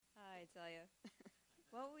tell you.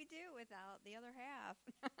 What would we do without the other half?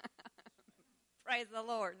 Praise the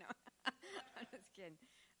Lord. No, I'm just kidding.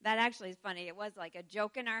 That actually is funny. It was like a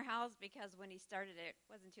joke in our house because when he started it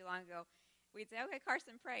wasn't too long ago. We'd say, okay,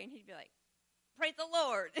 Carson, pray. And he'd be like, praise the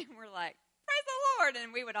Lord. And we're like, praise the Lord.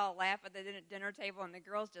 And we would all laugh at the dinner table, and the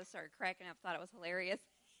girls just started cracking up, thought it was hilarious.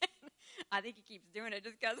 I think he keeps doing it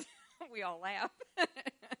just because we all laugh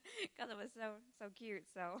because it was so cute.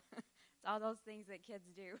 So it's all those things that kids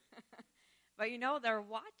do. But they're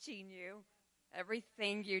watching you,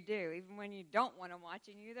 everything you do. Even when you don't want them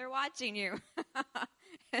watching you, they're watching you.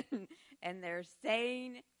 and they're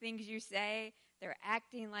saying things you say. They're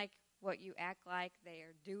acting like what you act like. They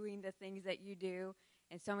are doing the things that you do.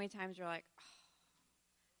 And so many times you're like, oh,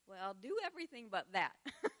 well, do everything but that.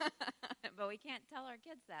 But we can't tell our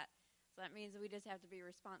kids that. So that means we just have to be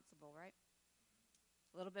responsible, right?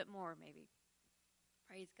 A little bit more, maybe.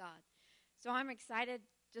 Praise God. So I'm excited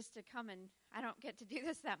just to come, and I don't get to do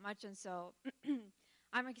this that much, and so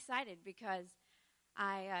I'm excited because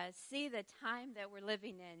I see the time that we're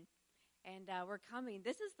living in, and we're coming.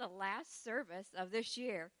 This is the last service of this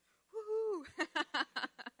year. Woohoo!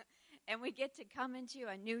 And we get to come into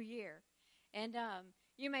a new year. And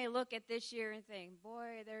you may look at this year and think,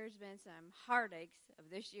 boy, there's been some heartaches of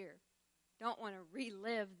this year. Don't want to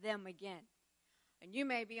relive them again. And you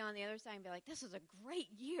may be on the other side and be like, this is a great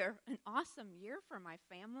year, an awesome year for my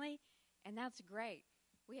family, and that's great.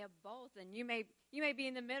 We have both, and you may be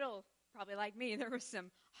in the middle, probably like me. There were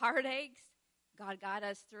some heartaches. God got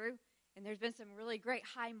us through, and there's been some really great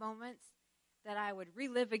high moments that I would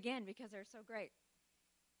relive again because they're so great.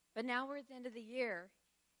 But now we're at the end of the year,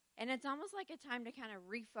 and it's almost like a time to kind of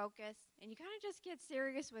refocus, and you kind of just get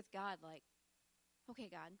serious with God, like, okay,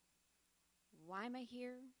 God, why am I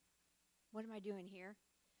here? What am I doing here?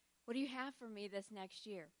 What do you have for me this next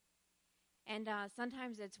year? And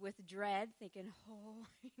sometimes it's with dread, thinking,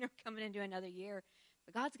 coming into another year.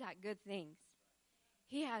 But God's got good things.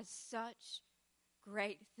 He has such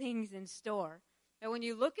great things in store. But when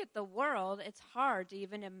you look at the world, it's hard to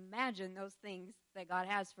even imagine those things that God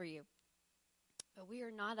has for you. But we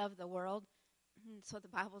are not of the world. That's what the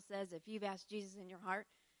Bible says. If you've asked Jesus in your heart,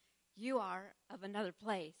 you are of another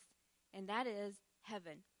place, and that is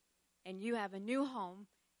heaven. And you have a new home,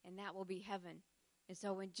 and that will be heaven. And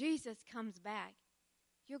so when Jesus comes back,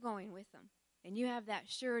 you're going with him. And you have that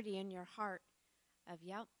surety in your heart of,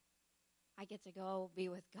 yep, I get to go be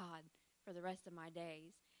with God for the rest of my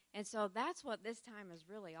days. And so that's what this time is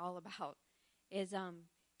really all about, is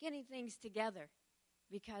getting things together,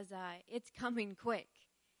 because it's coming quick.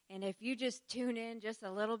 And if you just tune in just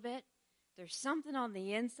a little bit, there's something on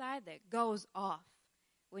the inside that goes off.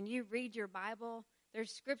 When you read your Bible, there's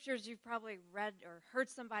scriptures you've probably read or heard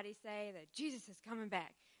somebody say that Jesus is coming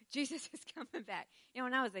back. Jesus is coming back.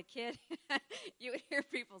 When I was a kid, you would hear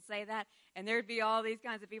people say that, and there'd be all these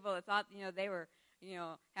kinds of people that thought, they were,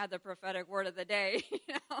 had the prophetic word of the day.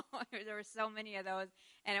 There were so many of those,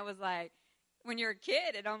 and it was like, when you're a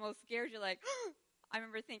kid, it almost scares you, like, I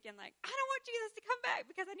remember thinking, like, I don't want Jesus to come back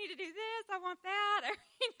because I need to do this, I want that,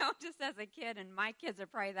 just as a kid, and my kids are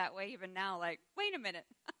probably that way even now, like, wait a minute.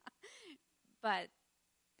 But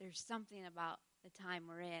there's something about the time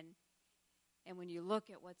we're in. And when you look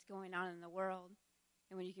at what's going on in the world,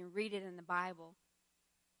 and when you can read it in the Bible,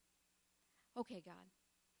 okay, God,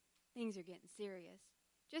 things are getting serious.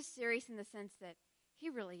 Just serious in the sense that he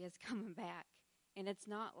really is coming back. And it's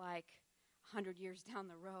not like 100 years down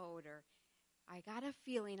the road, or I got a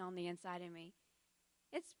feeling on the inside of me.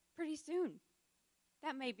 It's pretty soon.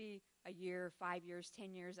 That may be a year, 5 years,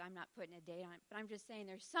 10 years. I'm not putting a date on it. But I'm just saying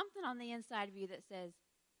there's something on the inside of you that says,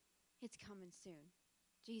 it's coming soon.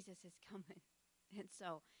 Jesus is coming. And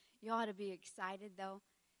so you ought to be excited, though,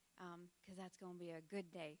 because that's going to be a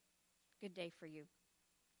good day for you.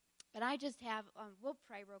 But I just have, we'll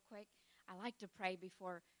pray real quick. I like to pray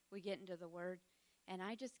before we get into the Word. And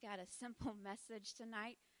I just got a simple message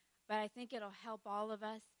tonight, but I think it'll help all of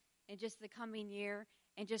us in just the coming year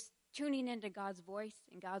and just tuning into God's voice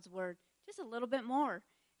and God's Word just a little bit more,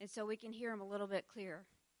 and so we can hear him a little bit clearer.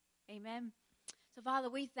 Amen. So, Father,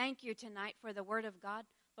 we thank you tonight for the Word of God.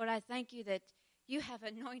 Lord, I thank you that you have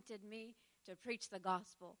anointed me to preach the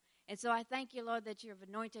gospel. And so I thank you, Lord, that you have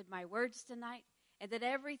anointed my words tonight, and that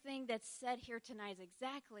everything that's said here tonight is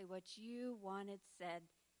exactly what you wanted said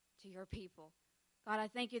to your people. God, I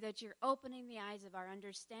thank you that you're opening the eyes of our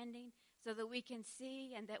understanding so that we can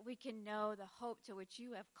see and that we can know the hope to which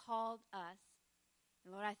you have called us.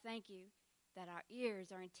 And Lord, I thank you that our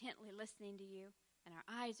ears are intently listening to you and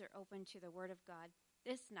our eyes are open to the Word of God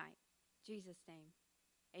this night. In Jesus' name,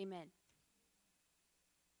 amen.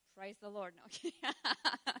 Praise the Lord. No.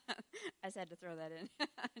 that in,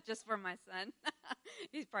 just for my son.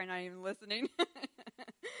 He's probably not even listening.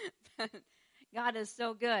 God is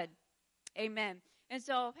so good. Amen. And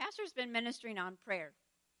so Pastor's been ministering on prayer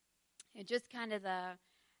and just kind of the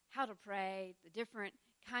how to pray, the different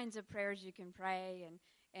kinds of prayers you can pray,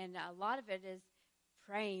 and a lot of it is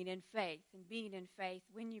praying in faith and being in faith.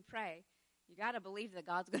 When you pray, you got to believe that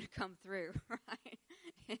God's going to come through,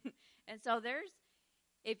 right? And so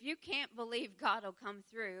if you can't believe God will come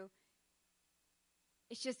through,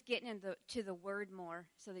 it's just getting into the Word more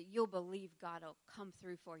so that you'll believe God will come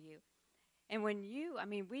through for you. And when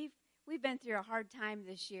we've been through a hard time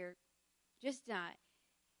this year, just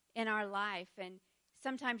in our life, and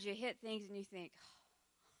sometimes you hit things and you think,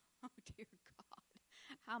 oh dear God,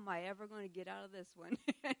 how am I ever going to get out of this one?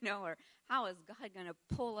 Or how is God going to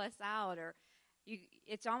pull us out? Or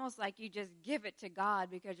it's almost like you just give it to God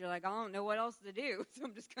because you're like, I don't know what else to do, so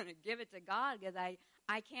I'm just going to give it to God because I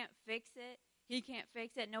can't fix it. He can't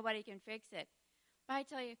fix it. Nobody can fix it. But I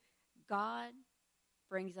tell you, God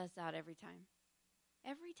brings us out every time.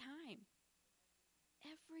 Every time.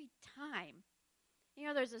 Every time.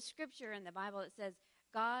 There's a scripture in the Bible that says,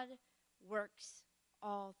 God works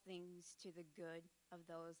all things to the good of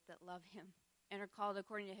those that love him and are called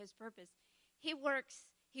according to his purpose. He works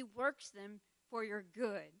them for your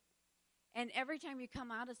good. And every time you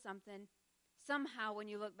come out of something, somehow when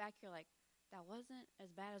you look back, you're like, that wasn't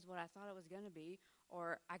as bad as what I thought it was going to be,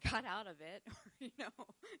 or I got out of it, or,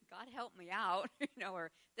 God helped me out,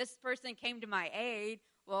 or this person came to my aid.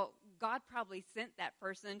 Well, God probably sent that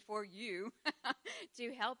person for you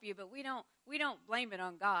to help you, but we don't blame it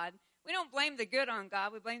on God. We don't blame the good on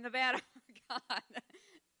God. We blame the bad on God.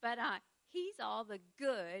 But he's all the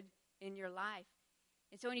good in your life.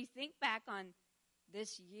 And so when you think back on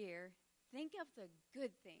this year, think of the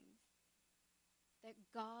good things that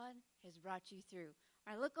God has brought you through.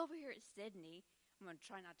 When I look over here at Sydney, I'm going to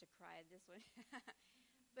try not to cry at this one,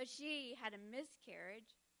 but she had a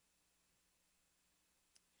miscarriage.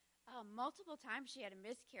 Multiple times she had a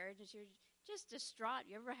miscarriage, and she was just distraught.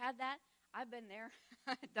 You ever had that? I've been there,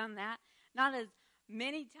 done that. Not as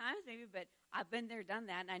many times maybe, but I've been there, done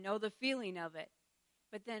that, and I know the feeling of it.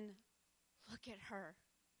 But then look at her,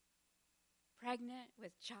 pregnant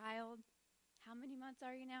with child. How many months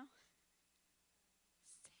are you now?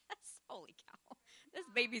 Holy cow. This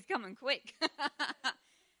baby's coming quick.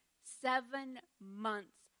 7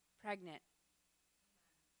 months pregnant.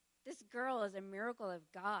 This girl is a miracle of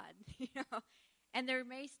God, And there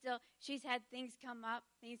may still, she's had things come up.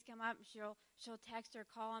 She'll text or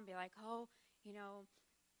call and be like,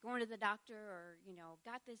 going to the doctor, or,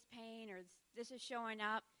 got this pain, or this is showing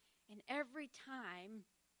up. And every time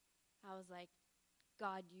I was like,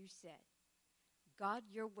 God, you said. God,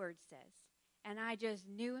 your word says. And I just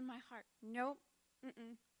knew in my heart, nope,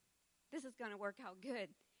 this is going to work out good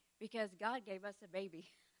because God gave us a baby.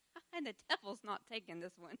 And the devil's not taking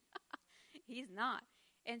this one. He's not.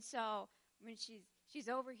 And so when she's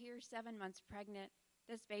over here 7 months pregnant,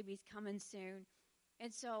 this baby's coming soon.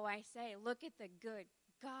 And so I say, look at the good.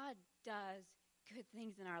 God does good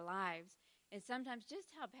things in our lives. And sometimes just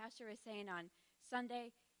how Pastor was saying on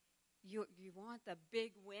Sunday, you want the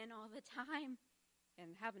big win all the time.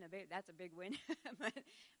 And having a baby, that's a big win.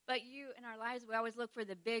 but in our lives, we always look for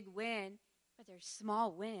the big win, but there's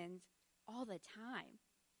small wins all the time.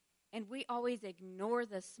 And we always ignore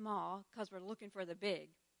the small because we're looking for the big.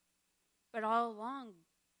 But all along,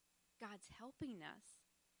 God's helping us.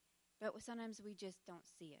 But sometimes we just don't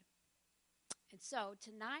see it. And so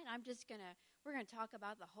tonight, we're going to talk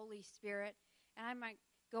about the Holy Spirit. And I might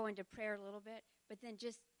go into prayer a little bit, but then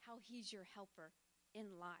just how he's your helper in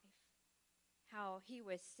life. How he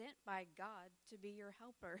was sent by God to be your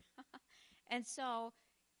helper. And so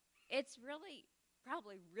it's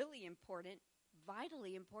probably really important,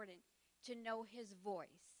 vitally important, to know his voice.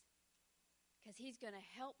 Because he's going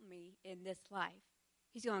to help me in this life.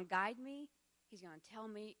 He's going to guide me. He's going to tell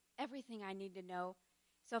me everything I need to know.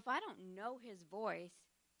 So if I don't know his voice,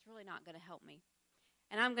 it's really not going to help me.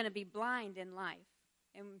 And I'm going to be blind in life.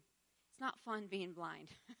 And it's not fun being blind.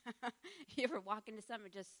 You ever walk into something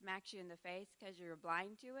that just smacks you in the face because you're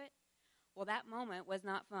blind to it? Well, that moment was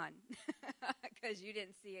not fun because you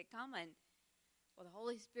didn't see it coming. Well, the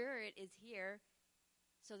Holy Spirit is here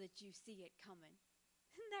so that you see it coming.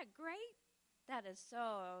 Isn't that great? That is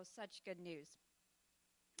such good news.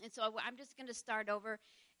 And so I'm just going to start over,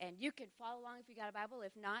 and you can follow along if you got a Bible.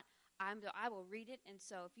 If not, I will read it. And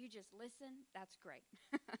so if you just listen, that's great.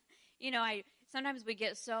 Sometimes we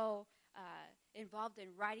get so involved in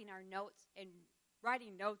writing our notes, and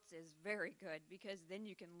writing notes is very good because then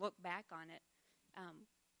you can look back on it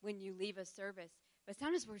when you leave a service. But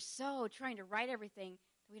sometimes we're so trying to write everything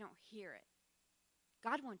that we don't hear it.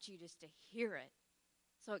 God wants you just to hear it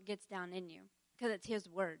so it gets down in you because it's his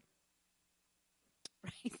word.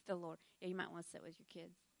 Praise the Lord. Yeah, you might want to sit with your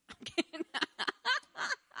kids. I'm kidding.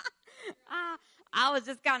 I was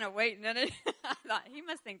just kind of waiting on it. I thought, he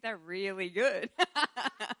must think they're really good.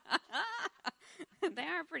 They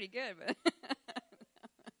are pretty good, but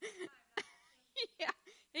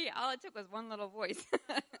yeah, all it took was one little voice.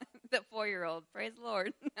 The 4-year-old. Praise the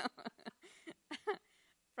Lord.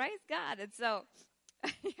 Praise God. And so,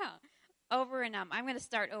 yeah, over in, I'm going to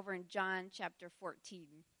start over in John chapter 14.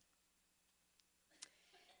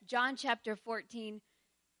 John chapter 14,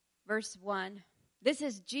 verse 1. This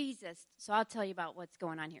is Jesus. So I'll tell you about what's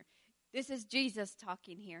going on here. This is Jesus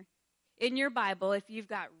talking here. In your Bible, if you've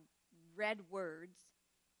got red words,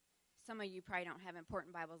 some of you probably don't have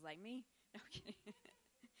important Bibles like me. No kidding.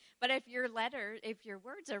 But if your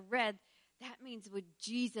words are red, that means what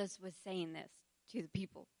Jesus was saying this to the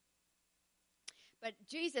people. But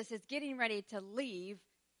Jesus is getting ready to leave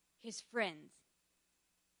his friends,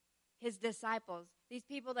 his disciples, these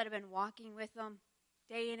people that have been walking with him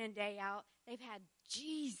day in and day out. They've had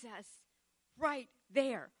Jesus right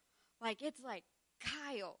there. Like, it's like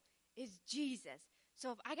Kyle is Jesus.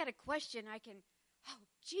 So if I got a question, I can, oh,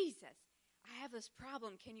 Jesus, I have this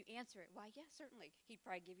problem. Can you answer it? Why, yeah, certainly. He'd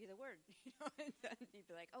probably give you the word. And then he'd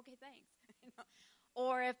be like, okay, thanks.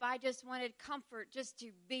 Or if I just wanted comfort just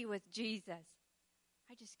to be with Jesus,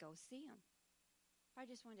 I just go see him. If I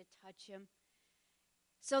just wanted to touch him.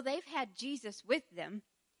 So they've had Jesus with them,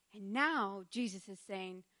 and now Jesus is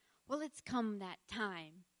saying, well, it's come that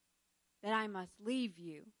time that I must leave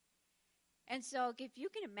you. And so if you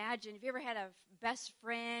can imagine, if you ever had a best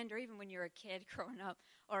friend, or even when you were a kid growing up,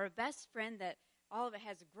 or a best friend that all of it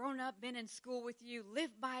has grown up, been in school with you,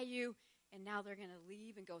 lived by you, and now they're going to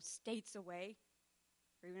leave and go states away,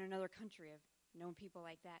 or even another country. I've known people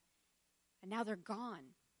like that. And now they're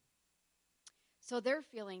gone. So they're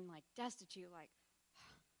feeling like destitute, like,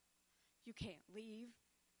 you can't leave.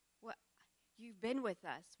 What? You've been with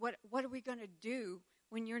us. What are we going to do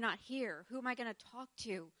when you're not here? Who am I going to talk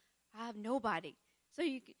to? I have nobody. So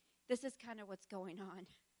this is kind of what's going on.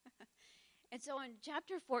 And so in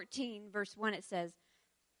chapter 14, verse 1, it says,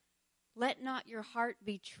 let not your heart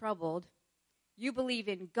be troubled. You believe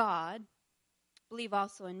in God, believe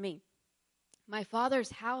also in me. My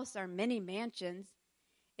Father's house are many mansions.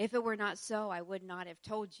 If it were not so, I would not have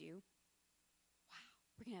told you. Wow,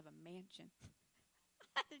 we're going to have a mansion.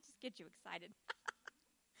 Just get you excited.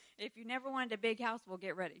 If you never wanted a big house, we'll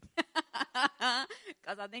get ready.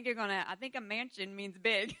 Because I think a mansion means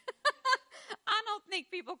big. I don't think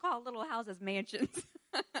people call little houses mansions.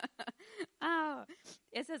 Oh,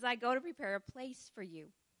 it says, I go to prepare a place for you.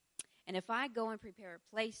 And if I go and prepare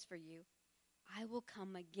a place for you, I will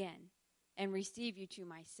come again and receive you to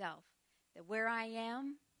myself, that where I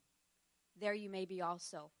am, there you may be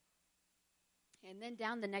also. And then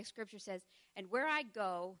down the next scripture says, and where I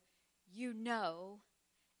go, you know,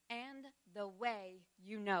 and the way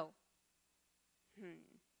you know.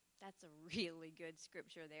 That's a really good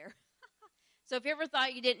scripture there. So if you ever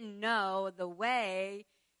thought you didn't know the way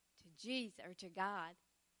to Jesus or to God,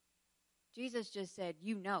 Jesus just said,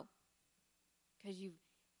 you know. Because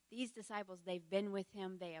these disciples, they've been with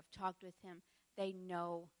him, they have talked with him, they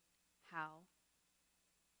know how.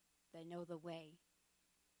 They know the way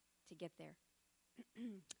to get there.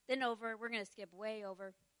 Then we're going to skip way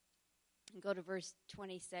over and go to verse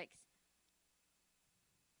 26.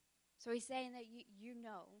 So he's saying that you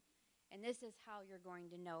know, and this is how you're going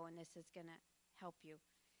to know, and this is going to help you.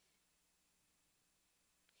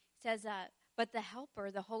 It says, but the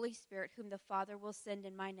Helper, the Holy Spirit, whom the Father will send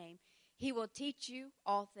in my name, he will teach you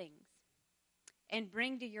all things and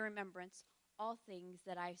bring to your remembrance all things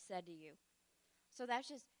that I've said to you. So that's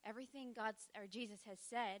just everything Jesus has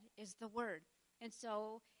said is the word. And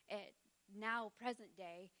so now, present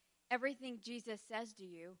day, everything Jesus says to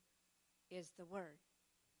you is the word.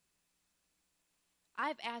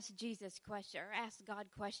 I've asked asked God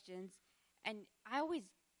questions, and I always,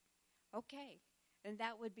 okay, and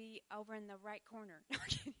that would be over in the right corner. No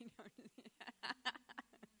kidding.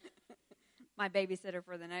 My babysitter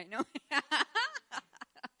for the night. No.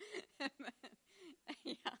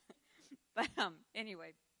 Yeah. But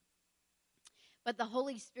anyway. But the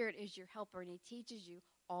Holy Spirit is your helper, and he teaches you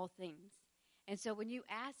all things. And so when you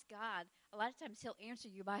ask God, a lot of times he'll answer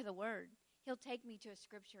you by the word. He'll take me to a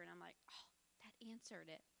scripture, and I'm like, oh, that answered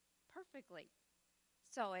it perfectly.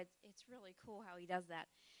 So it's really cool how he does that.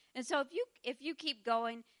 And so if you keep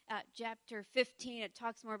going, chapter 15, it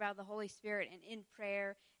talks more about the Holy Spirit and in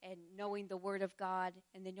prayer and knowing the Word of God,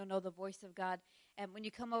 and then you'll know the voice of God. And when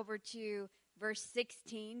you come over to verse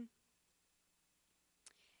 16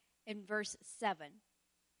 and verse 7,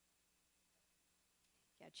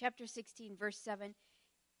 chapter 16, verse 7,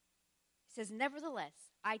 says, "Nevertheless,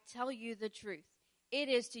 I tell you the truth. It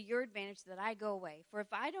is to your advantage that I go away. For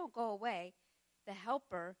if I don't go away, the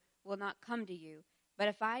Helper will not come to you. But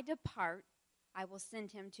if I depart, I will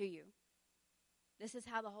send him to you." This is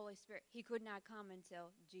how the Holy Spirit, he could not come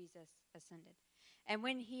until Jesus ascended. "And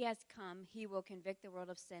when he has come, he will convict the world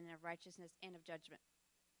of sin and of righteousness and of judgment."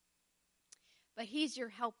 But he's your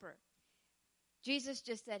helper. Jesus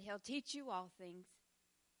just said he'll teach you all things.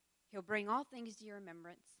 He'll bring all things to your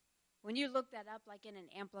remembrance. When you look that up, like in an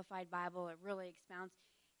Amplified Bible, it really expounds.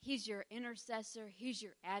 He's your intercessor. He's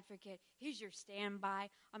your advocate. He's your standby.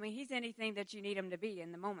 I mean, he's anything that you need him to be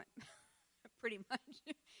in the moment, pretty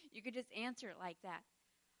much. You could just answer it like that.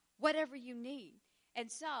 Whatever you need.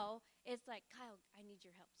 And so it's like, "Kyle, I need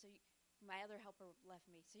your help." So my other helper left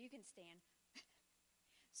me, so you can stand.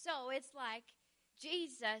 So it's like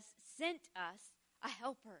Jesus sent us a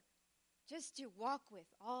helper just to walk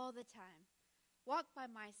with all the time. Walk by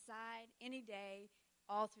my side any day,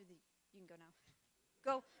 all through the, you can go now.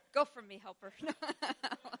 Go from me, helper. But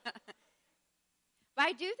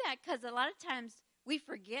I do that because a lot of times we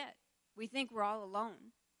forget. We think we're all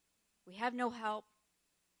alone. We have no help.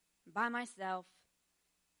 I'm by myself.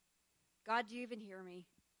 God, do you even hear me?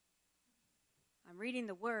 I'm reading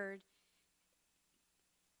the Word.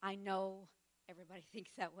 I know everybody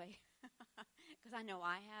thinks that way. Because I know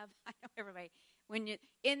I have. I know everybody. When you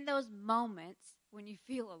in those moments when you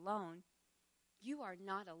feel alone, you are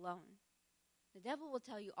not alone. The devil will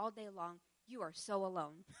tell you all day long, you are so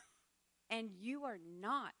alone. And you are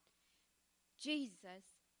not. Jesus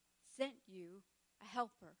sent you a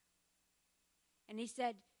helper. And he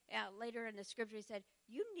said, later in the scripture, he said,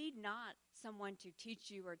 you need not someone to teach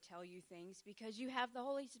you or tell you things because you have the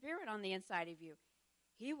Holy Spirit on the inside of you.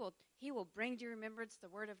 He will bring to remembrance the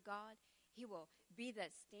Word of God. He will be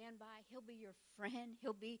that standby. He'll be your friend.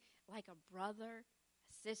 He'll be like a brother,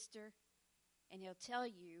 a sister, and he'll tell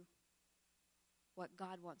you what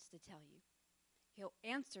God wants to tell you. He'll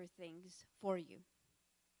answer things for you.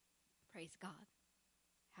 Praise God.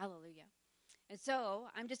 Hallelujah. And so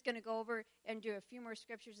I'm just going to go over and do a few more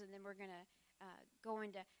scriptures, and then we're going to go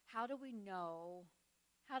into how do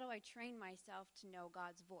I train myself to know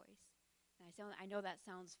God's voice? And I know that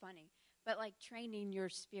sounds funny, but like training your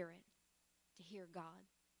spirit to hear God.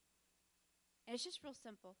 And it's just real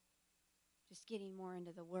simple. Just getting more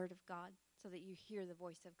into the Word of God so that you hear the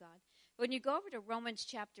voice of God. When you go over to Romans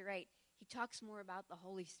chapter 8, he talks more about the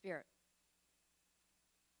Holy Spirit.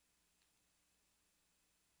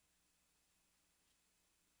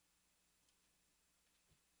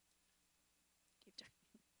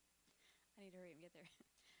 I need to hurry and get there.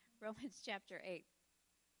 Romans chapter 8.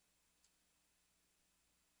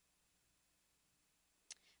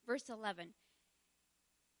 Verse 11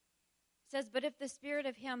 says, "But if the spirit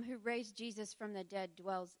of him who raised Jesus from the dead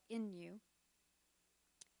dwells in you,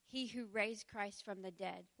 he who raised Christ from the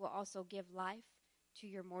dead will also give life to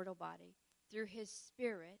your mortal body through his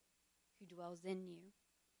Spirit who dwells in you."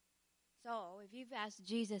 So if you've asked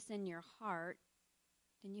Jesus in your heart,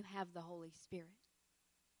 then you have the Holy Spirit.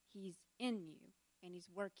 He's in you, and he's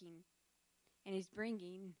working, and he's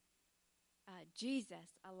bringing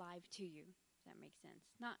Jesus alive to you. If that makes sense.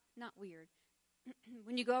 Not weird.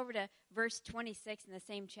 When you go over to verse 26 in the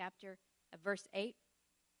same chapter, verse 8,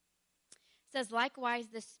 it says, "Likewise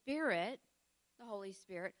the Spirit, the Holy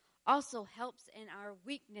Spirit, also helps in our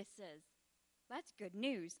weaknesses." That's good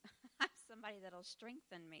news. I have somebody that'll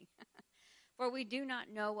strengthen me. "For we do not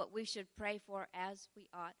know what we should pray for as we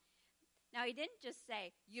ought." Now, he didn't just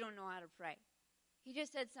say, you don't know how to pray. He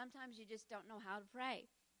just said sometimes you just don't know how to pray.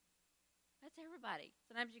 That's everybody.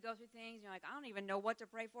 Sometimes you go through things, and you're like, I don't even know what to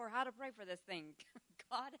pray for, how to pray for this thing.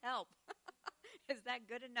 God help. Is that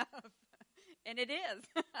good enough? And it is.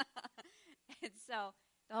 And so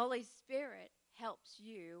the Holy Spirit helps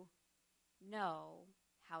you know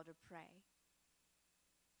how to pray.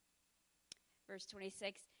 Verse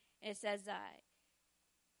 26, it says,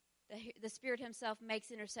 the Spirit himself makes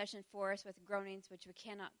intercession for us with groanings which we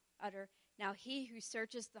cannot utter. Now he who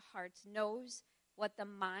searches the hearts knows what the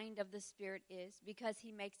mind of the Spirit is, because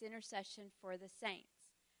he makes intercession for the saints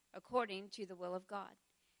according to the will of God.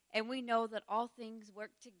 And we know that all things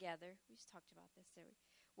work together. We just talked about this,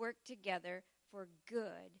 work together for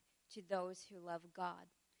good to those who love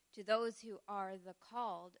God, to those who are the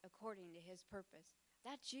called according to his purpose.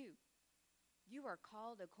 That's you. You are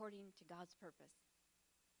called according to God's purpose.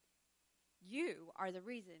 You are the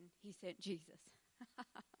reason he sent Jesus.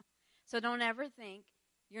 So don't ever think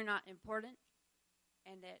you're not important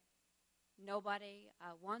and that nobody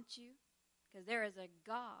wants you, because there is a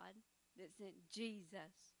God that sent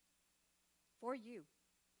Jesus for you.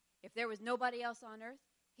 If there was nobody else on earth,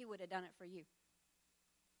 he would have done it for you.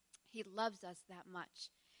 He loves us that much.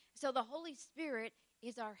 So the Holy Spirit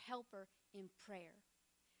is our helper in prayer.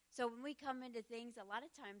 So when we come into things, a lot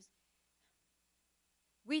of times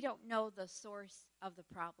we don't know the source of the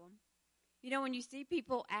problem. You know, when you see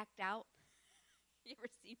people act out, you ever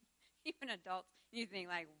see even adults, you think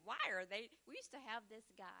like, why are they? We used to have this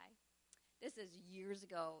guy. This is years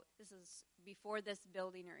ago. This is before this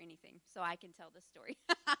building or anything, so I can tell this story.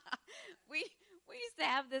 we used to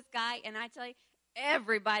have this guy, and I tell you,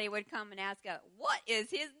 everybody would come and ask us, what is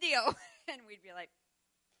his deal? And we'd be like,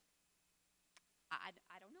 I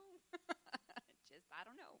don't know. I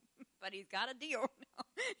don't know. But he's got a deal.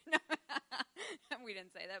 No. We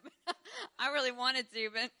didn't say that, but I really wanted to.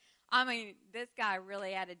 But, I mean, this guy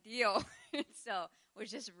really had a deal. So it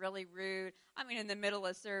was just really rude. I mean, in the middle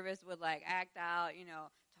of service would, like, act out,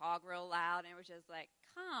 talk real loud. And it was just like,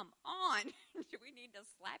 come on. Do we need to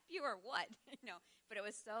slap you or what? But it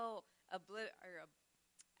was so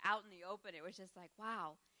out in the open. It was just like,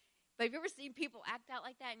 wow. But have you ever seen people act out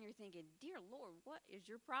like that and you're thinking, dear Lord, what is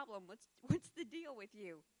your problem? What's the deal with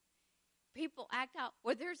you? People act out.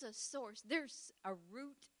 Well, there's a source. There's a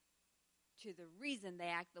root to the reason they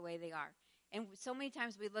act the way they are. And so many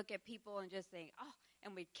times we look at people and just think, oh,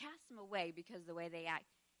 and we cast them away because of the way they act,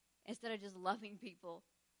 instead of just loving people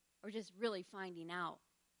or just really finding out.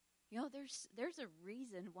 There's a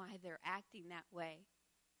reason why they're acting that way.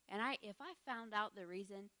 And if I found out the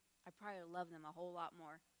reason, I'd probably love them a whole lot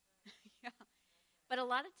more. Yeah. But a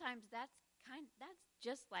lot of times that's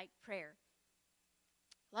just like prayer.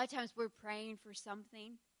 A lot of times we're praying for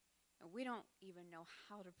something and we don't even know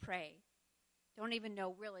how to pray. Don't even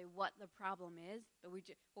know really what the problem is, but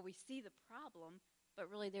we see the problem, but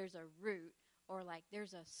really there's a root, or like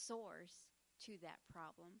there's a source to that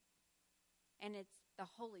problem. And it's the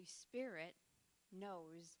Holy Spirit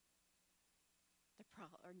knows the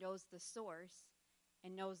problem, or knows the source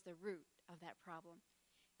and knows the root of that problem.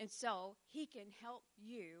 And so he can help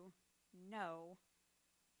you know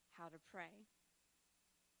how to pray.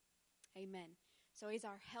 Amen. So he's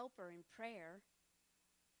our helper in prayer,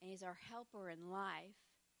 and he's our helper in life.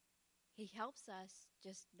 He helps us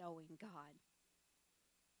just knowing God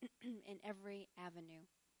in every avenue.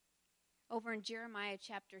 Over in Jeremiah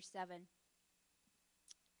chapter 7,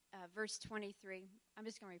 verse 23, I'm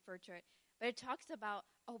just going to refer to it, but it talks about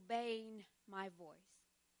obeying my voice.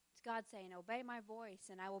 It's God saying, obey my voice,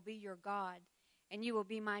 and I will be your God, and you will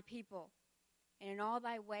be my people. And in all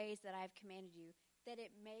thy ways that I have commanded you, that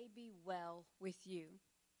it may be well with you.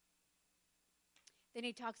 Then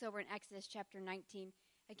he talks over in Exodus chapter 19,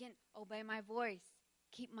 again, obey my voice,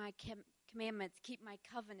 keep my commandments, keep my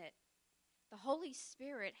covenant. The Holy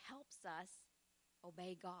Spirit helps us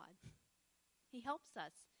obey God. He helps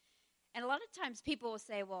us. And a lot of times people will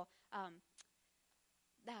say, well,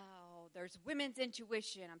 there's women's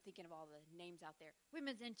intuition. I'm thinking of all the names out there.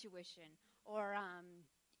 Women's intuition, or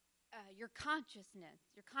your consciousness,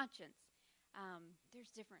 your conscience. There's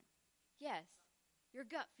different. Yes, your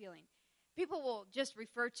gut feeling. People will just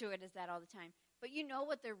refer to it as that all the time. But you know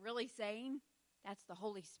what they're really saying? That's the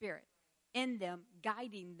Holy Spirit in them,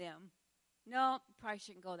 guiding them. No, probably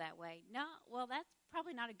shouldn't go that way. No, well, that's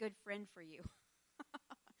probably not a good friend for you.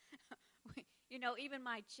 Even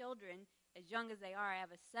my children, as young as they are, I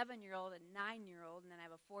have a 7-year-old, a 9-year-old, and then I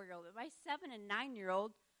have a 4-year-old. But my 7 and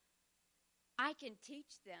 9-year-old, I can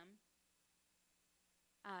teach them.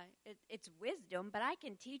 It's wisdom, but I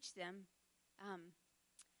can teach them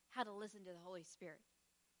how to listen to the Holy Spirit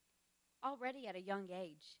already at a young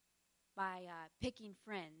age by picking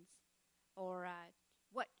friends or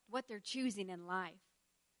what they're choosing in life.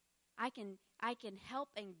 I can help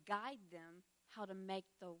and guide them how to make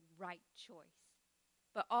the right choice.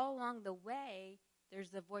 But all along the way, there's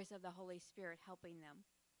the voice of the Holy Spirit helping them.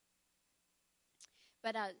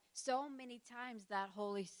 But so many times that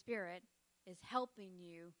Holy Spirit is helping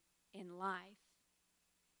you in life.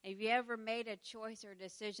 Have you ever made a choice or a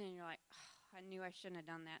decision and you're like, oh, I knew I shouldn't have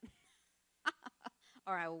done that.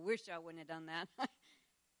 Or I wish I wouldn't have done that.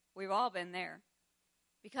 We've all been there.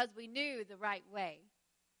 Because we knew the right way.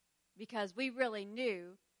 Because we really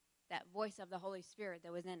knew that voice of the Holy Spirit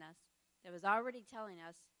that was in us, that was already telling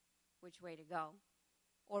us which way to go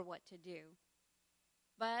or what to do.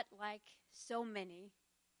 But like so many,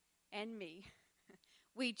 and me,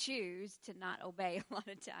 we choose to not obey a lot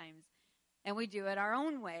of times. And we do it our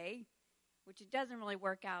own way, which it doesn't really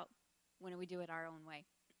work out when we do it our own way,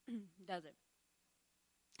 does it?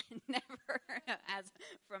 Never, as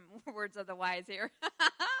from words of the wise here.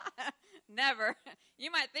 Never.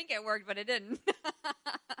 You might think it worked, but it didn't.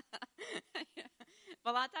 But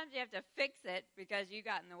a lot of times you have to fix it because you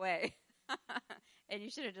got in the way. And you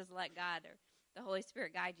should have just let God or the Holy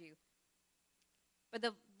Spirit guide you. But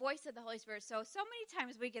the voice of the Holy Spirit, so many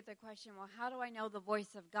times we get the question, well, how do I know the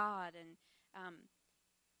voice of God? And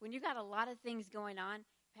when you got a lot of things going on,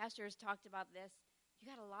 Pastor has talked about this, you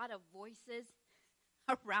got a lot of voices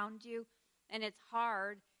around you, and it's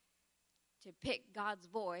hard to pick God's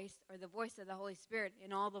voice or the voice of the Holy Spirit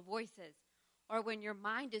in all the voices. Or when your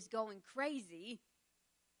mind is going crazy,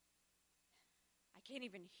 I can't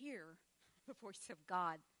even hear the voice of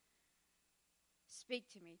God speak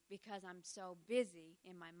to me because I'm so busy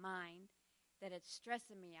in my mind that it's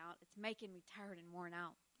stressing me out. It's making me tired and worn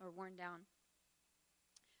down.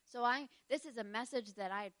 So this is a message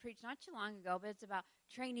that I had preached not too long ago, but it's about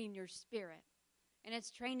training your spirit. And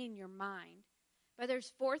it's training your mind. But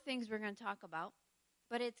there's 4 things we're going to talk about.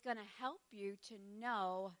 But it's going to help you to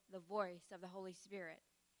know the voice of the Holy Spirit.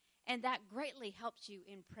 And that greatly helps you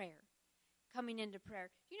in prayer, coming into prayer.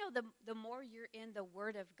 You know, the more you're in the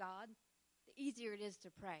Word of God, the easier it is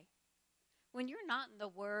to pray. When you're not in the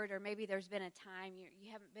Word, or maybe there's been a time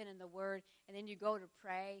you haven't been in the Word, and then you go to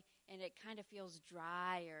pray, and it kind of feels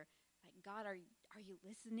dry, or like, God, are you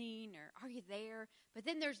listening, or are you there? But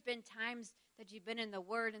then there's been times that you've been in the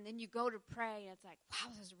Word, and then you go to pray, and it's like, wow,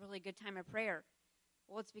 this is a really good time of prayer.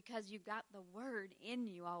 Well, it's because you've got the Word in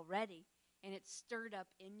you already, and it's stirred up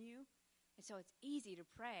in you, and so it's easy to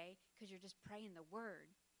pray because you're just praying the Word.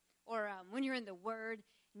 Or when you're in the Word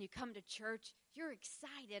and you come to church, you're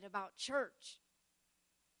excited about church.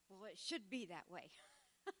 Well, it should be that way.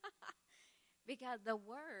 Because the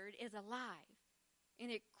Word is alive,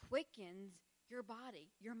 and it quickens your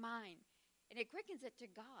body, your mind, and it quickens it to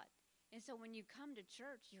God. And so when you come to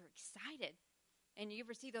church, you're excited. And you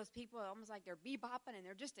ever see those people almost like they're bebopping, and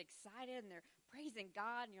they're just excited, and they're praising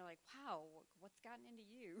God, and you're like, wow, what's gotten into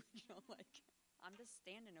you? You know, like, I'm just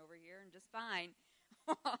standing over here and just fine.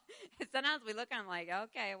 Sometimes we look and I'm like,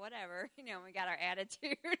 okay, whatever. You know, we got our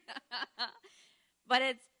attitude. But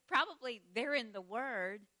it's probably they're in the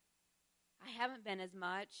Word. I haven't been as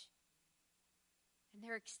much. And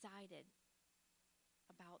they're excited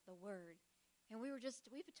about the Word. And we've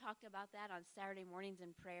talked about that on Saturday mornings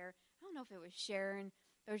in prayer. I don't know if it was Sharon.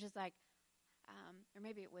 It was just like, or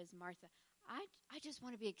maybe it was Martha. I just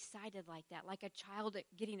want to be excited like that, like a child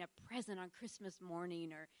getting a present on Christmas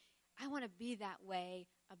morning, or I want to be that way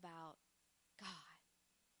about God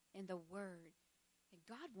and the Word. And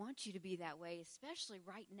God wants you to be that way, especially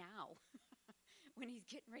right now when He's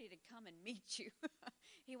getting ready to come and meet you.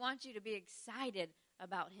 He wants you to be excited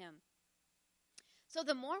about Him. So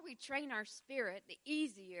the more we train our spirit, the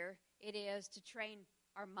easier it is to train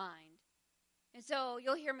our mind. And so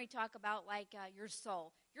you'll hear me talk about your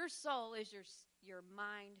soul. Your soul is your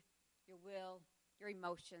mind, your will, your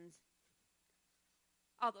emotions,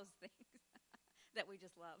 all those things that we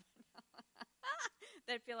just love.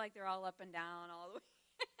 That feel like they're all up and down all the way.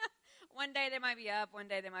 One day they might be up, one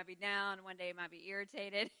day they might be down, one day they might be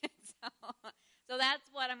irritated. So that's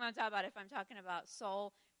what I'm going to talk about if I'm talking about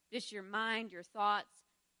soul, just your mind, your thoughts.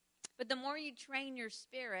 But the more you train your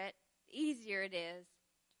spirit, the easier it is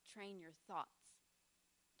to train your thoughts,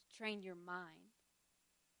 to train your mind.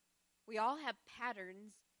 We all have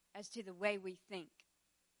patterns as to the way we think,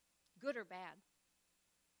 good or bad.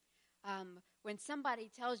 When somebody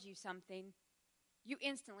tells you something, you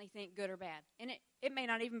instantly think good or bad. And it may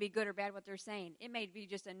not even be good or bad what they're saying. It may be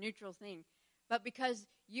just a neutral thing. But because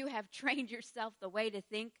you have trained yourself the way to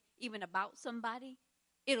think, even about somebody,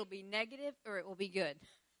 it'll be negative or it will be good.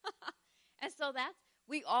 And so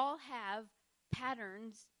we all have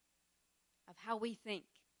patterns of how we think.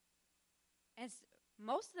 And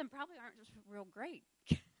most of them probably aren't just real great.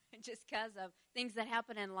 Just because of things that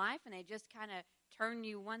happen in life, and they just kind of turn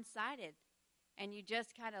you one-sided. And you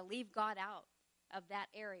just kind of leave God out of that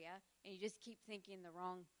area, and you just keep thinking the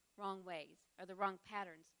wrong ways or the wrong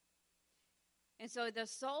patterns. And so the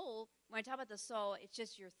soul, when I talk about the soul, it's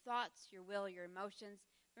just your thoughts, your will, your emotions.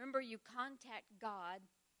 Remember, you contact God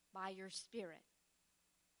by your spirit.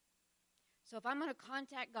 So if I'm going to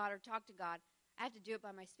contact God or talk to God, I have to do it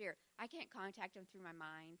by my spirit. I can't contact Him through my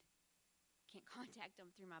mind. I can't contact Him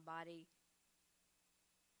through my body.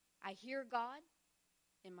 I hear God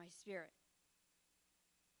in my spirit.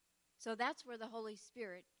 So that's where the Holy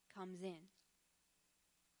Spirit comes in.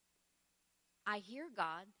 I hear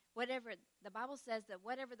God. The Bible says that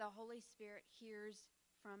whatever the Holy Spirit hears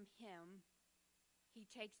from him, he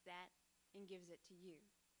takes that and gives it to you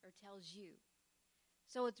or tells you.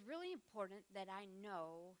 So it's really important that I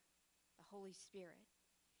know the Holy Spirit,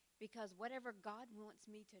 because whatever God wants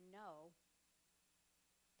me to know,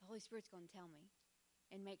 the Holy Spirit's going to tell me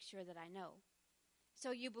and make sure that I know.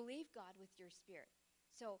 So you believe God with your spirit.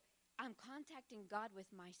 So I'm contacting God with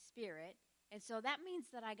my spirit, and so that means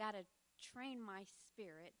that I got to train my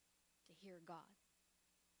spirit to hear God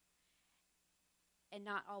and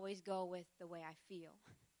not always go with the way I feel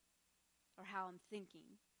or how I'm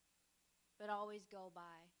thinking, but always go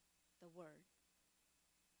by the Word.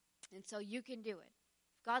 And so you can do it.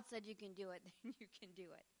 If God said you can do it, then you can do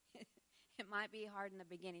it. It might be hard in the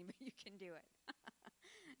beginning, but you can do it.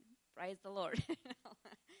 Praise the Lord.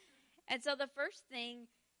 And so the first thing,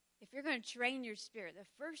 if you're going to train your spirit, the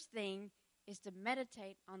first thing is to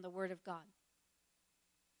meditate on the Word of God.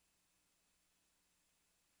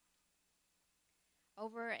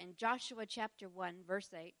 Over in Joshua chapter 1, verse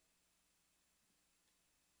 8.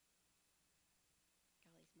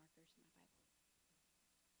 Got all these markers in my Bible.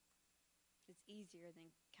 It's easier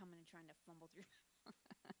than coming and trying to fumble through.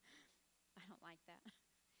 I don't like that.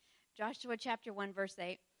 Joshua chapter 1, verse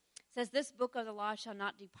 8 says, "This book of the law shall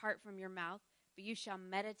not depart from your mouth, but you shall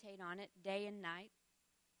meditate on it day and night,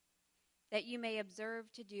 that you may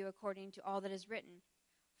observe to do according to all that is written.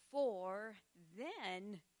 For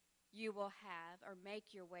then you will have or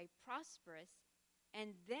make your way prosperous,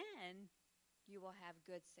 and then you will have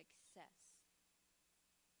good success."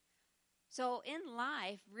 So in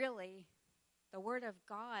life, really, the Word of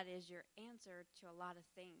God is your answer to a lot of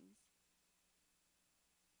things.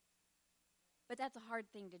 But that's a hard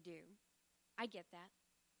thing to do. I get that.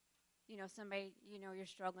 You know, somebody, you're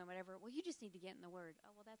struggling, whatever. Well, you just need to get in the Word.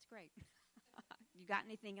 Oh, well, that's great. You got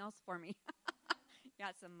anything else for me? You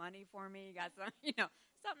got some money for me? You got some,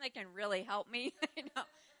 something that can really help me?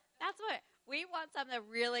 That's what we want, something that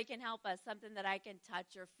really can help us, something that I can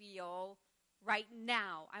touch or feel right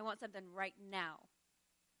now. I want something right now.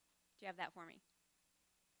 Do you have that for me?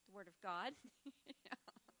 The Word of God?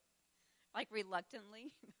 Like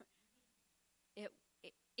reluctantly.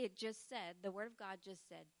 It just said, the Word of God just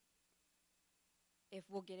said, if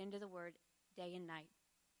we'll get into the Word day and night,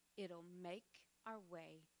 it'll make our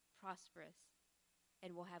way prosperous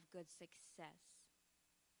and we'll have good success.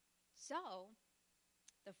 So,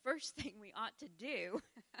 the first thing we ought to do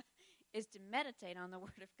is to meditate on the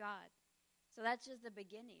Word of God. So that's just the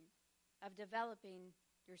beginning of developing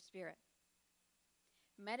your spirit.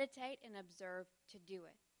 Meditate and observe to do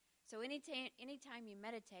it. So anytime you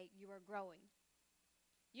meditate, you are growing.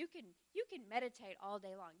 You can meditate all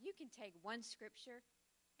day long. You can take one scripture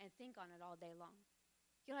and think on it all day long.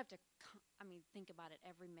 You don't have to, think about it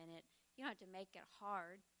every minute. You don't have to make it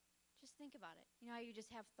hard. Just think about it. You know how you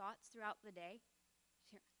just have thoughts throughout the day?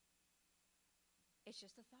 It's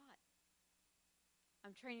just a thought.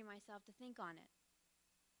 I'm training myself to think on it.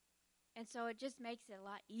 And so it just makes it a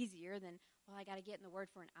lot easier than, I got to get in the Word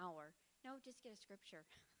for an hour. No, just get a scripture.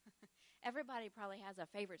 Everybody probably has a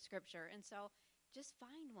favorite scripture, and so just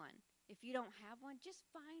find one. If you don't have one, just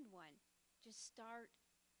find one. Just start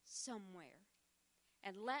somewhere.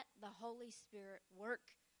 And let the Holy Spirit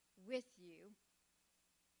work with you.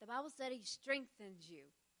 The Bible said He strengthens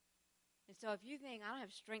you. And so if you think, I don't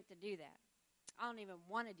have strength to do that, I don't even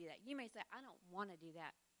want to do that. You may say, I don't want to do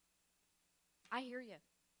that. I hear you.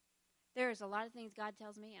 There's a lot of things God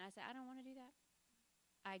tells me, and I say, I don't want to do that.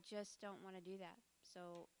 I just don't want to do that.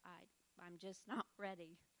 So I'm just not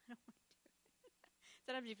ready. I don't want to do it.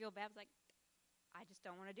 Sometimes you feel bad. It's like, I just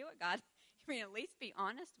don't want to do it, God. You mean at least be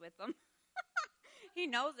honest with Him. He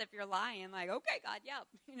knows if you're lying. Like, okay, God, yep.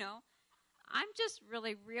 I'm just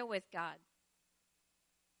really real with God.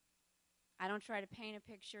 I don't try to paint a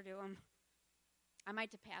picture to Him. I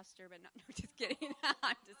might to pastor, but no, just kidding.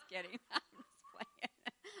 I'm just kidding. I'm just playing.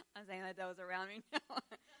 I'm saying that those around me.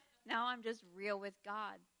 No, I'm just real with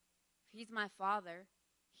God. If He's my Father,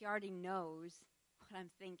 He already knows what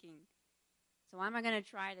I'm thinking. So why am I going to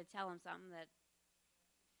try to tell Him something that...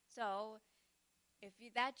 So if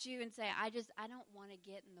that's you and say, I don't want to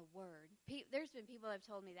get in the Word. There's been people that have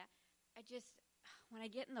told me that. When I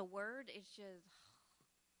get in the Word, it's just,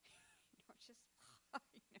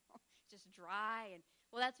 it's just dry. And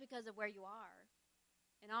well, that's because of where you are.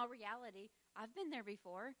 In all reality, I've been there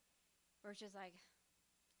before where it's just like,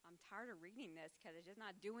 I'm tired of reading this because it's just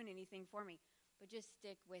not doing anything for me. But just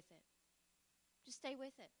stick with it. Just stay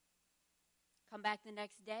with it. Come back the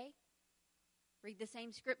next day, read the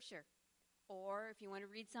same scripture. Or if you want to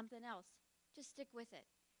read something else, just stick with it.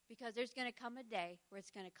 Because there's going to come a day where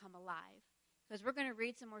it's going to come alive. Because we're going to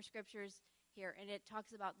read some more scriptures here, and it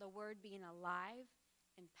talks about the Word being alive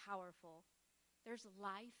and powerful. There's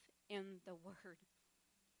life in the Word.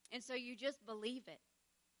 And so you just believe it.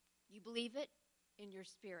 You believe it in your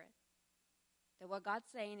spirit, that what God's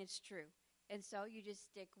saying is true. And so you just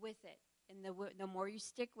stick with it. And the more you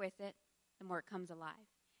stick with it, the more it comes alive.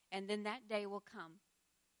 And then that day will come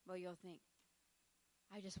where you'll think,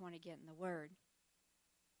 I just want to get in the Word.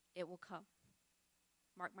 It will come.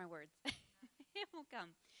 Mark my words. It will come.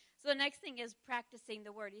 So the next thing is practicing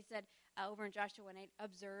the Word. He said over in Joshua 1:8,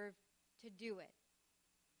 observe to do it.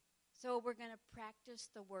 So we're going to practice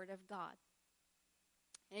the Word of God.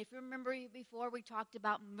 And if you remember before, we talked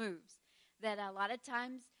about moves. That a lot of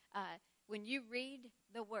times when you read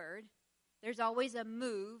the Word, there's always a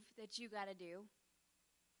move that you got to do.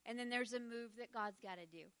 And then there's a move that God's got to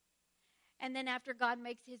do. And then after God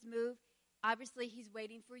makes his move, obviously he's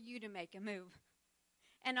waiting for you to make a move.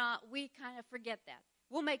 And we kind of forget that.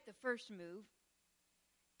 We'll make the first move.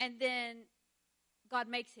 And then God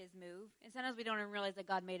makes his move. And sometimes we don't even realize that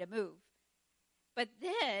God made a move. But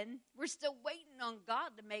then we're still waiting on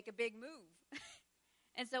God to make a big move.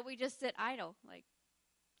 And so we just sit idle, like,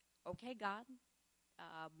 okay, God,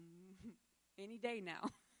 any day now.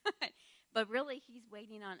 But really, he's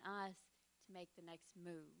waiting on us to make the next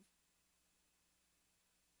move.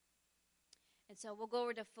 And so we'll go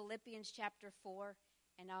over to Philippians chapter 4,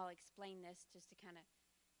 and I'll explain this just to kind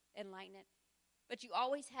of enlighten it. But you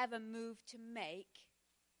always have a move to make,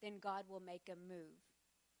 then God will make a move.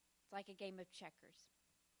 It's like a game of checkers.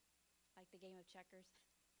 Like the game of checkers.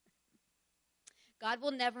 God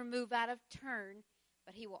will never move out of turn,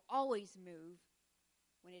 but he will always move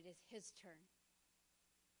when it is his turn.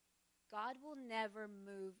 God will never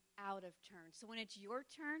move out of turn. So when it's your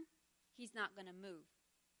turn, he's not going to move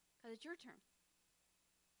because it's your turn.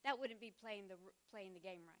 That wouldn't be playing the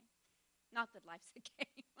game right. Not that life's a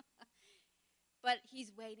game. But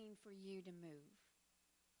he's waiting for you to move.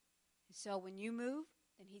 So when you move,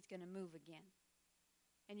 then he's going to move again.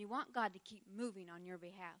 And you want God to keep moving on your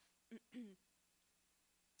behalf.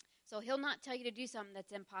 So he'll not tell you to do something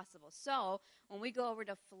that's impossible. So when we go over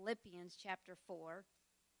to Philippians chapter 4,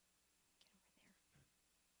 get over there.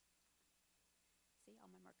 See all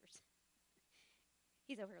my markers.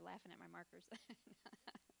 He's over here laughing at my markers.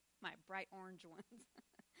 My bright orange ones.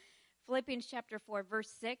 Philippians chapter 4, verse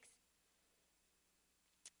 6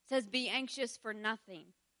 says, be anxious for nothing.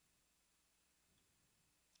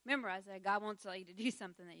 Remember, I said God won't tell you to do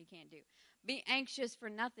something that you can't do. Be anxious for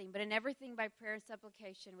nothing, but in everything by prayer and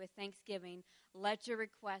supplication with thanksgiving, let your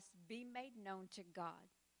requests be made known to God.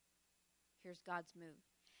 Here's God's move.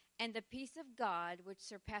 And the peace of God, which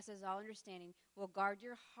surpasses all understanding, will guard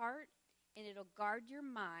your heart and it'll guard your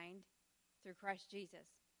mind through Christ Jesus.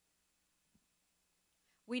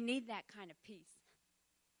 We need that kind of peace.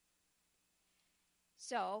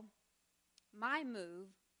 So, my move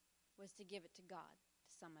was to give it to God,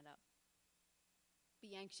 to sum it up.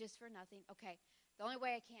 Be anxious for nothing. Okay, the only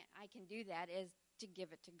way I can do that is to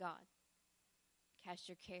give it to God. Cast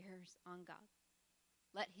your cares on God.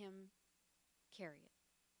 Let him carry it.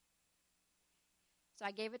 So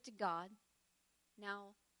I gave it to God.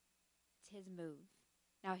 Now it's his move.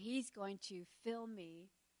 Now he's going to fill me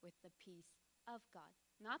with the peace of God.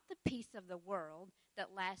 Not the peace of the world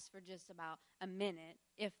that lasts for just about a minute,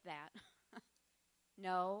 if that.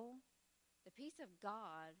 No, the peace of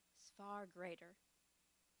God is far greater.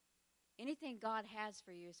 Anything God has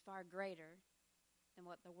for you is far greater than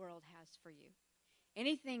what the world has for you.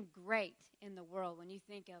 Anything great in the world, when you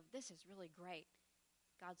think of, this is really great,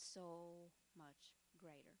 God's so much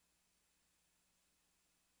greater.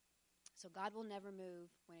 So God will never move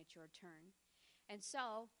when it's your turn. And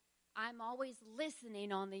so I'm always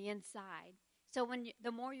listening on the inside. So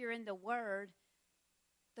the more you're in the Word,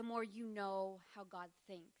 the more you know how God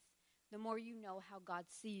thinks. The more you know how God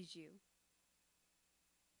sees you.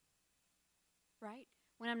 Right?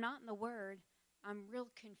 When I'm not in the Word, I'm real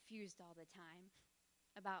confused all the time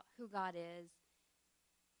about who God is,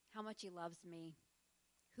 how much he loves me,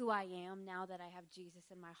 who I am now that I have Jesus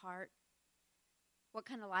in my heart, what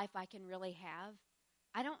kind of life I can really have.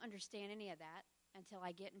 I don't understand any of that until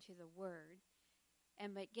I get into the Word.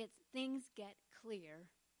 And things get clear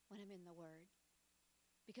when I'm in the Word.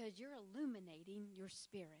 Because you're illuminating your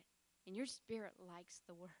spirit. And your spirit likes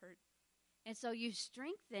the Word. And so you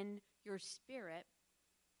strengthen your spirit.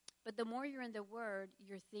 But the more you're in the Word,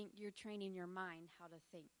 you're training your mind how to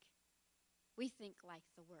think. We think like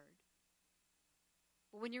the Word.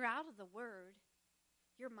 But when you're out of the Word,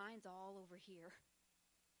 your mind's all over here.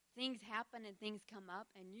 Things happen and things come up,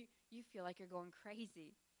 and you feel like you're going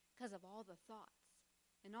crazy because of all the thoughts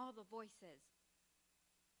and all the voices.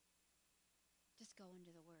 Just go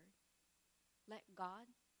into the Word. Let God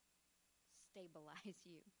stabilize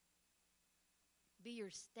you. Be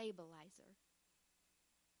your stabilizer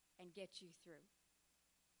and get you through.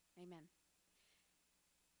 Amen.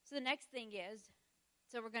 So the next thing is,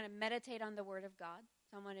 so we're going to meditate on the Word of God.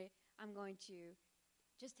 So I'm going to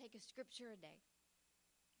just take a scripture a day.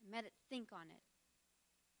 Think on it.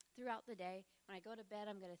 Throughout the day, when I go to bed,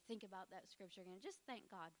 I'm going to think about that scripture and just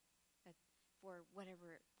thank God for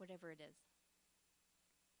whatever it is.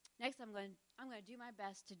 Next, I'm going to do my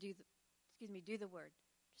best to do the Word.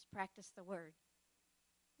 Just practice the Word.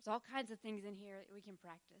 There's all kinds of things in here that we can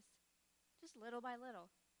practice, just little by little.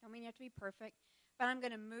 Don't mean you have to be perfect, but I'm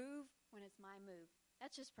going to move when it's my move.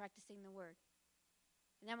 That's just practicing the Word.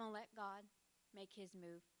 And then I'm going to let God make His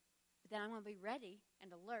move. But then I'm going to be ready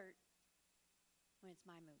and alert when it's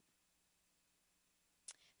my move.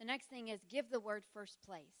 The next thing is give the Word first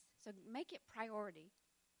place. So make it priority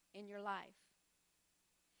in your life.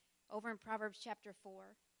 Over in Proverbs chapter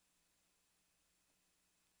 4,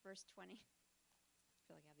 verse 20. I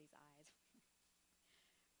feel like I have these eyes.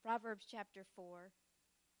 Proverbs chapter 4,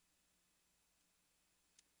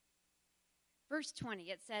 verse 20.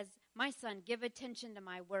 It says, "My son, give attention to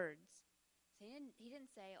my words." So he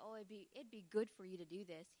didn't say, "Oh, it'd be good for you to do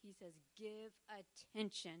this." He says, "Give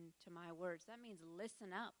attention to my words." That means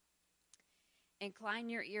listen up. "Incline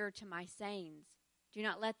your ear to my sayings. Do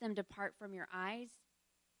not let them depart from your eyes.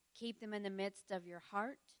 Keep them in the midst of your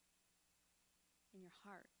heart." In your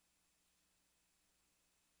heart.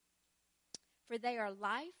 "For they are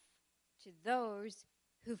life to those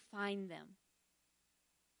who find them."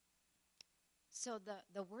 So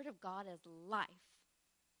the Word of God is life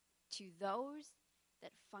to those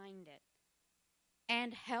that find it,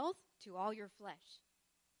 and health to all your flesh.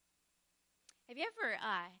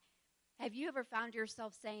 Have you ever found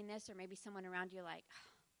yourself saying this, or maybe someone around you like,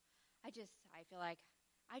 I feel like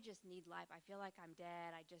I just need life. I feel like I'm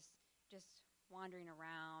dead. I just wandering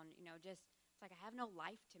around, it's like I have no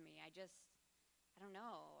life to me. I don't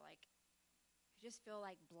know, like I just feel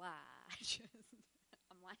like blah.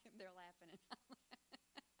 They're laughing at me.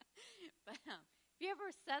 But have you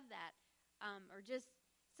ever said that? Or just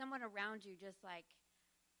someone around you just like,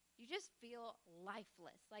 you just feel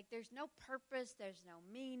lifeless. Like there's no purpose, there's no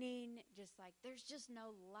meaning, just like there's just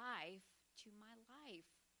no life to my life.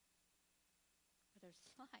 But there's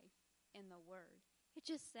life in the Word. It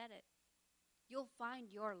just said it. You'll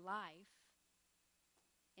find your life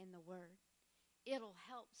in the Word. It'll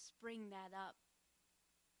help spring that up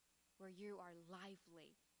where you are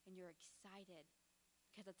lively and you're excited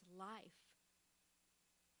because it's life.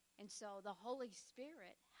 And so the Holy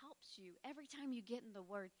Spirit helps you. Every time you get in the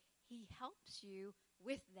Word, He helps you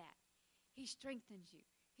with that. He strengthens you.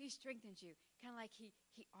 He strengthens you. Kind of like he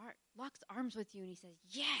locks arms with you and He says,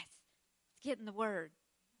 yes, let's get in the Word.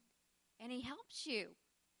 And He helps you.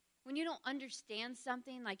 When you don't understand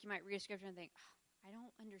something, like you might read a scripture and think, I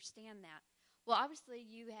don't understand that. Well, obviously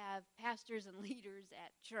you have pastors and leaders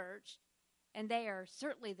at church, and they are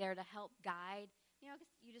certainly there to help guide.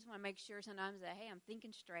 You just want to make sure sometimes that, hey, I'm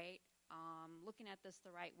thinking straight, looking at this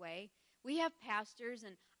the right way. We have pastors,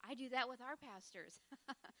 and I do that with our pastors.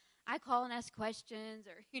 I call and ask questions,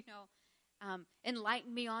 or,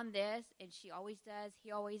 enlighten me on this, and she always does,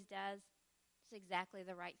 he always does. It's exactly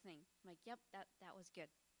the right thing. I'm like, yep, that was good.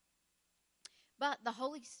 But the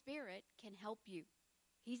Holy Spirit can help you.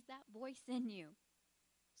 He's that voice in you.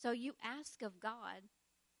 So you ask of God,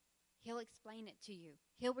 He'll explain it to you.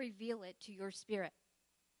 He'll reveal it to your spirit.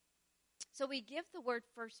 So we give the Word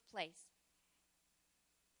first place.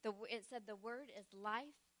 It said the Word is life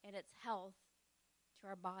and it's health to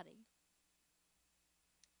our body,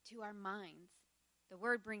 to our minds. The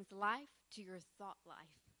Word brings life to your thought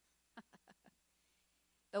life.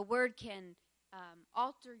 The Word can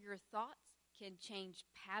alter your thoughts, can change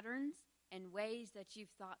patterns and ways that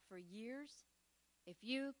you've thought for years. If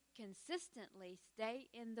you consistently stay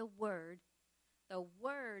in the Word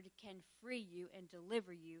can free you and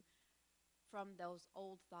deliver you from those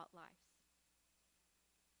old thought lives.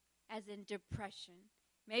 As in depression.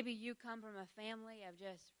 Maybe you come from a family of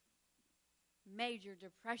just major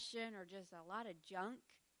depression or just a lot of junk.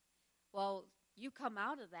 Well, you come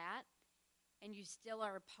out of that and you still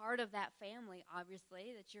are a part of that family,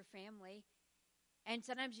 obviously. That's your family. And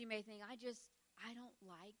sometimes you may think, I don't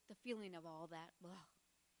like the feeling of all that. Ugh.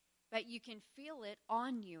 But you can feel it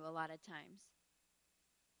on you a lot of times.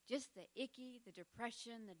 Just the icky, the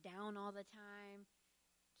depression, the down all the time,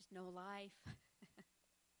 just no life.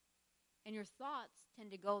 And your thoughts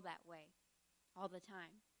tend to go that way all the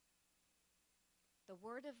time. The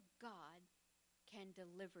Word of God can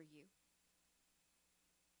deliver you.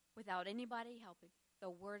 without anybody helping. The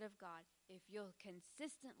Word of God. If you'll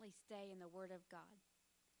consistently stay in the Word of God.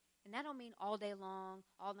 And that don't mean all day long,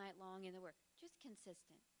 all night long in the Word. Just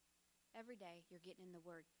consistent. Every day you're getting in the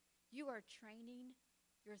Word. You are training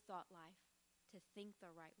your thought life to think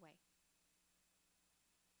the right way.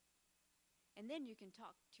 And then you can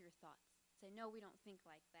talk to your thoughts. Say, no, we don't think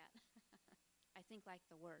like that. I think like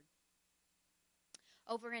the Word.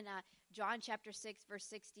 Over in John chapter 6, verse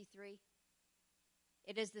 63,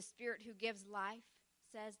 it is the Spirit who gives life,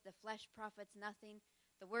 says the flesh profits nothing.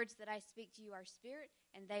 The words that I speak to you are spirit,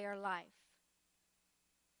 and they are life.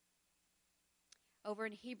 Over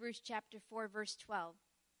in Hebrews chapter 4, verse 12,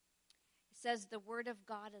 it says the Word of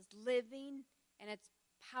God is living and it's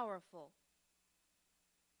powerful.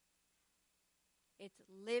 It's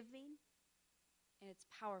living and it's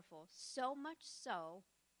powerful. So much so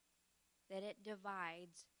that it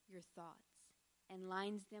divides your thoughts and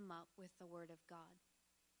lines them up with the Word of God.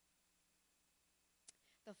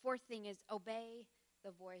 The fourth thing is obey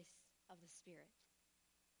the voice of the Spirit.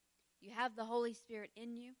 You have the Holy Spirit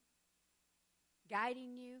in you,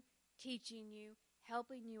 guiding you, teaching you,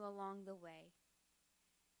 helping you along the way.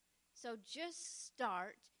 So just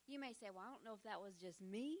start. You may say, well, I don't know if that was just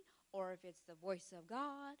me or if it's the voice of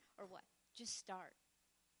God or what. Just start.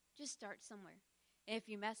 Just start somewhere. And if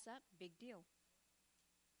you mess up, big deal.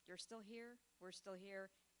 You're still here. We're still here.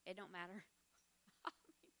 It don't matter.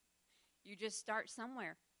 You just start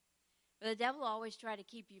somewhere. But the devil will always try to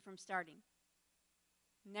keep you from starting.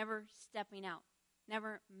 Never stepping out.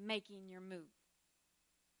 Never making your move.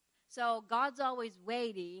 So God's always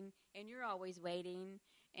waiting, and you're always waiting,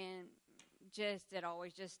 and it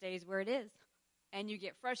always just stays where it is. And you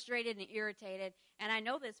get frustrated and irritated. And I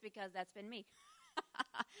know this because that's been me.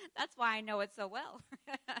 That's why I know it so well.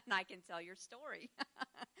 And I can tell your story.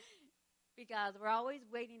 Because we're always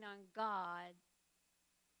waiting on God,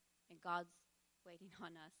 and God's waiting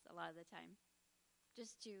on us a lot of the time.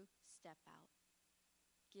 Just to step out.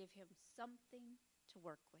 Give him something to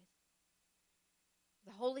work with.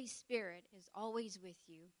 The Holy Spirit is always with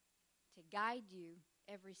you to guide you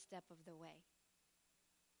every step of the way.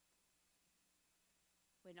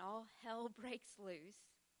 When all hell breaks loose,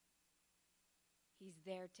 he's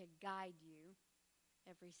there to guide you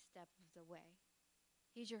every step of the way.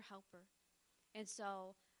 He's your helper. And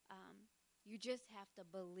so you just have to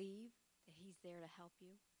believe that he's there to help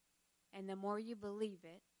you. And the more you believe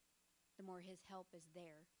it, the more his help is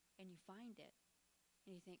there. And you find it.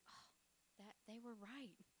 And you think, that they were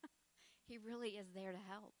right. He really is there to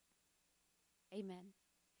help. Amen.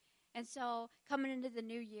 And so coming into the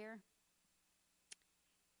new year,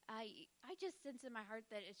 I just sense in my heart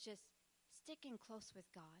that it's just sticking close with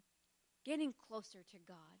God, getting closer to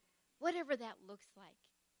God, whatever that looks like.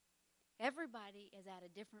 Everybody is at a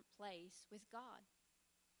different place with God.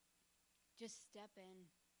 Just step in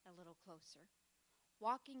a little closer,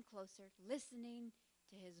 walking closer, listening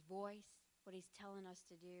to his voice, what he's telling us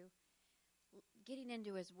to do, getting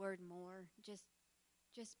into his word more, just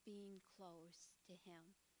being close to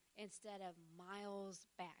him instead of miles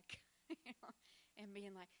back. And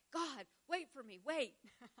being like, God, wait for me, wait.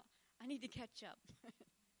 I need to catch up.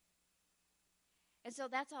 And so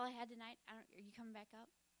that's all I had tonight. Are you coming back up?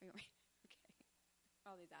 Okay.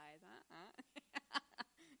 All these eyes, huh?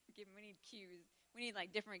 We need cues. We need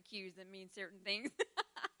like different cues that mean certain things.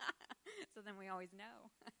 So then we always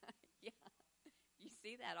know. Yeah. You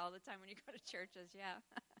see that all the time when you go to churches, yeah.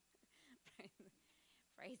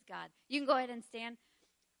 Praise God. You can go ahead and stand.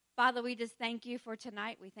 Father, we just thank you for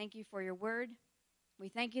tonight. We thank you for your word. We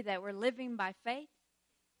thank you that we're living by faith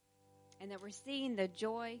and that we're seeing the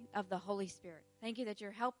joy of the Holy Spirit. Thank you that you're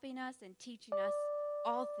helping us and teaching us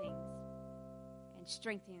all things and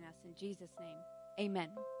strengthening us in Jesus' name. Amen.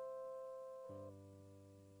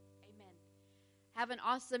 Amen. Have an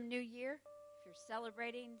awesome new year. If you're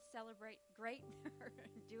celebrating, celebrate great.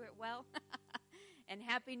 Do it well. And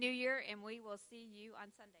Happy New Year, and we will see you on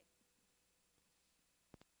Sunday.